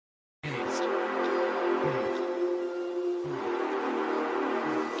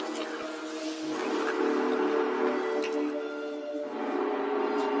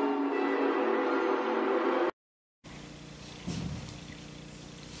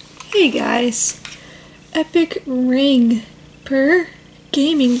Hey guys, Epic Ring Per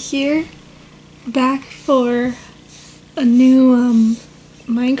Gaming here, back for a new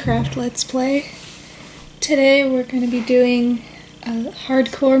Minecraft Let's Play. Today we're going to be doing a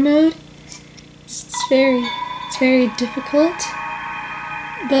hardcore mode. It's very difficult,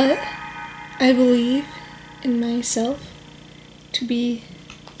 but I believe in myself to be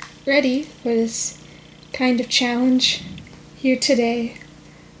ready for this kind of challenge here today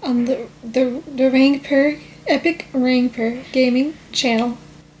on the Epic Ring Per Gaming channel.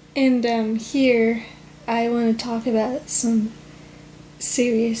 And here I want to talk about some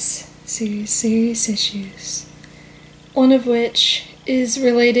serious issues. One of which is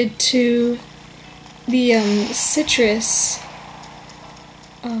related to the citrus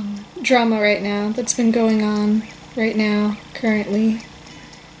drama right now that's been going on right now currently.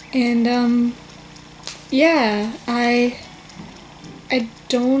 And yeah, I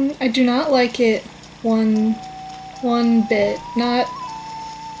do not like it one bit. Not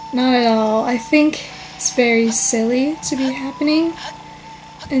at all. I think it's very silly to be happening,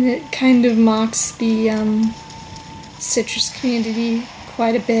 and it kind of mocks the citrus community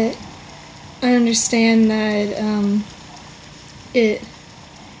quite a bit. I understand that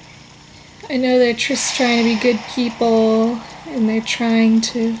I know they're just trying to be good people, and they're trying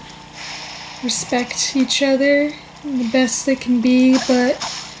to respect each other the best they can be, but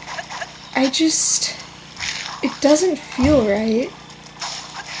it doesn't feel right.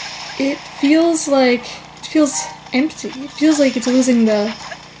 It feels empty. It feels like it's losing the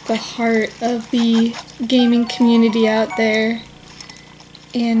heart of the gaming community out there.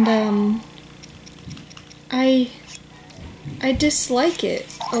 And I dislike it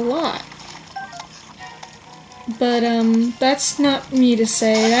a lot. But that's not me to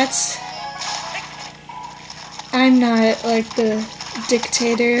say. I'm not like the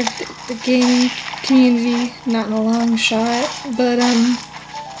dictator of the gaming community, not in a long shot, but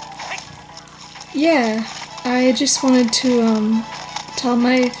yeah, I just wanted to tell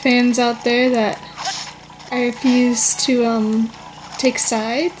my fans out there that I refuse to take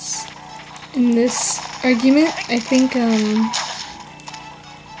sides in this argument. I think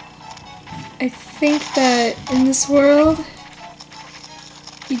that in this world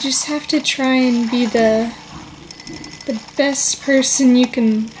you just have to try and be the best person you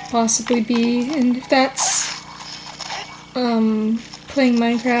can possibly be, and if that's playing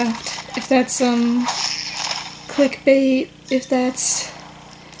Minecraft, if that's clickbait, if that's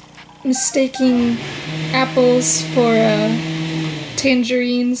mistaking apples for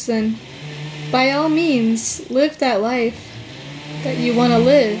tangerines, then by all means live that life that you want to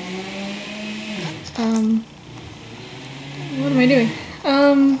live. What am I doing?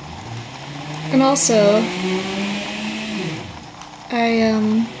 And also I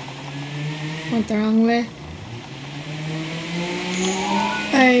went the wrong way.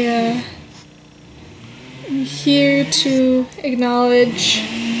 I'm here to acknowledge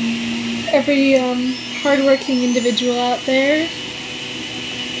every hardworking individual out there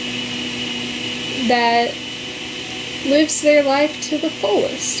that lives their life to the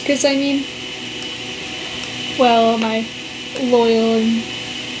fullest. Because I mean, well, my loyal and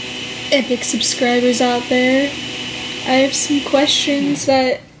epic subscribers out there, I have some questions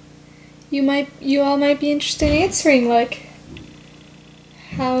that you all might be interested in answering, like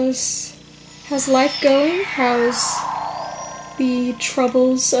how's life going? How's the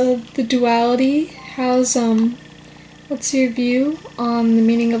troubles of the duality? What's your view on the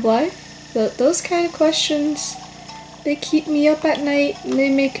meaning of life? Those kind of questions, they keep me up at night, and they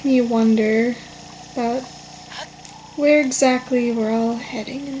make me wonder about where exactly we're all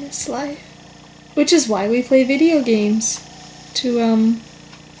heading in this life. Which is why we play video games, to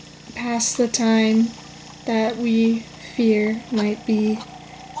pass the time that we fear might be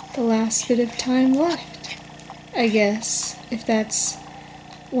the last bit of time left, I guess, if that's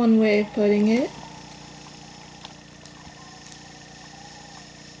one way of putting it.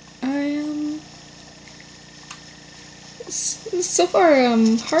 So far,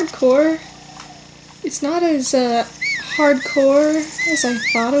 hardcore, it's not as hardcore as I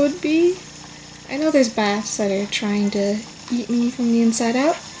thought it would be. I know there's bats that are trying to eat me from the inside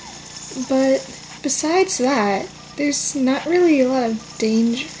out, but besides that, there's not really a lot of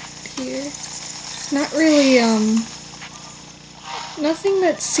danger here. It's not really, nothing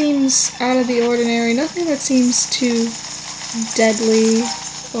that seems out of the ordinary, nothing that seems too deadly,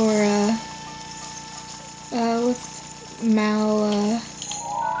 or,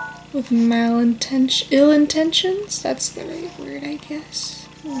 ill intentions? That's the right word, I guess.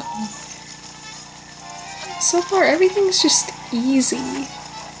 So far, everything's just easy.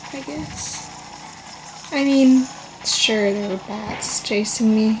 I guess. I mean, sure, there were bats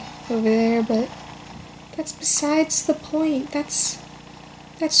chasing me over there, but that's besides the point. That's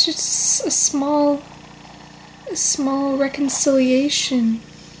just a small reconciliation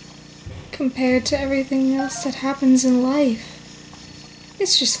compared to everything else that happens in life.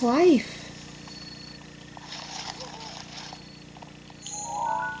 It's just life.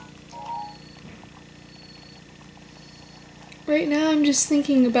 Right now I'm just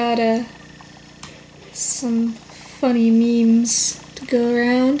thinking about some funny memes to go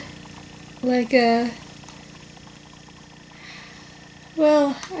around. Like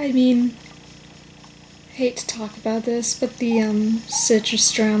well, I mean, I hate to talk about this, but the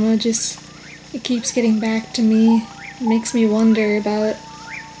citrus drama it keeps getting back to me. It makes me wonder about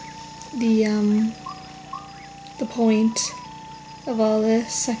the point of all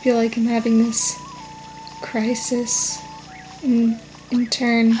this. I feel like I'm having this crisis. In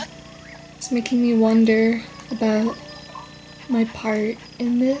turn, it's making me wonder about my part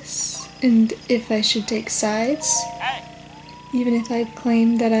in this, and if I should take sides. Even if I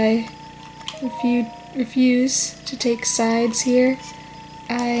claim that I refuse to take sides here,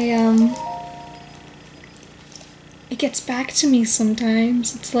 it gets back to me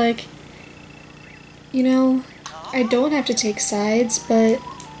sometimes. It's like, you know, I don't have to take sides, but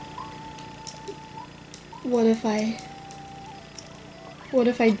what if I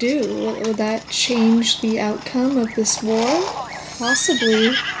do? Will that change the outcome of this war?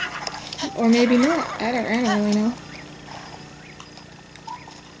 Possibly. Or maybe not. I don't really know.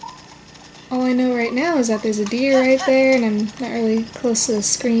 All I know right now is that there's a deer right there, and I'm not really close to the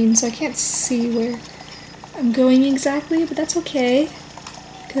screen, so I can't see where I'm going exactly, but that's okay.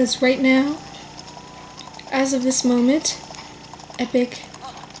 Because right now, as of this moment, Epic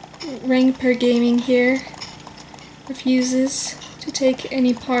Rangpur Gaming here refuses to take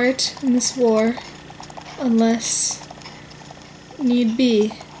any part in this war unless need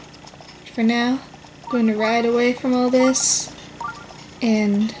be. For now, I'm going to ride away from all this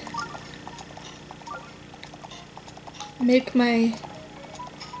and make my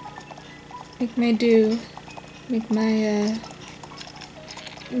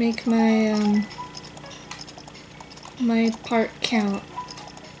part count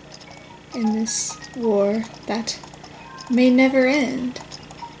in this war that may never end.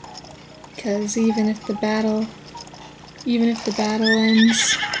 Because even if the battle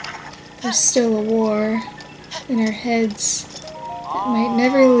ends, there's still a war in our heads that might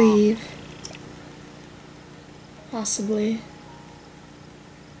never leave. Possibly.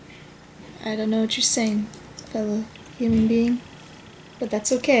 I don't know what you're saying, fellow human being, but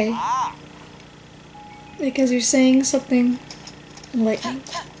that's okay. Because you're saying something enlightening.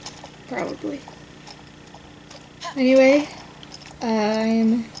 Probably. Anyway, I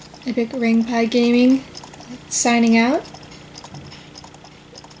am Epic Rangpur Gaming, signing out.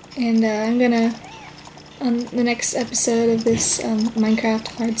 And I'm gonna, on the next episode of this Minecraft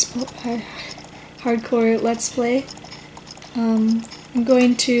hardcore Let's Play, I'm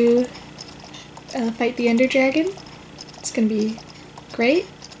going to fight the Ender Dragon. It's gonna be great.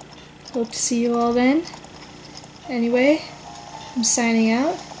 Hope to see you all then. Anyway, I'm signing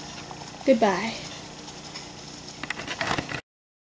out. Goodbye.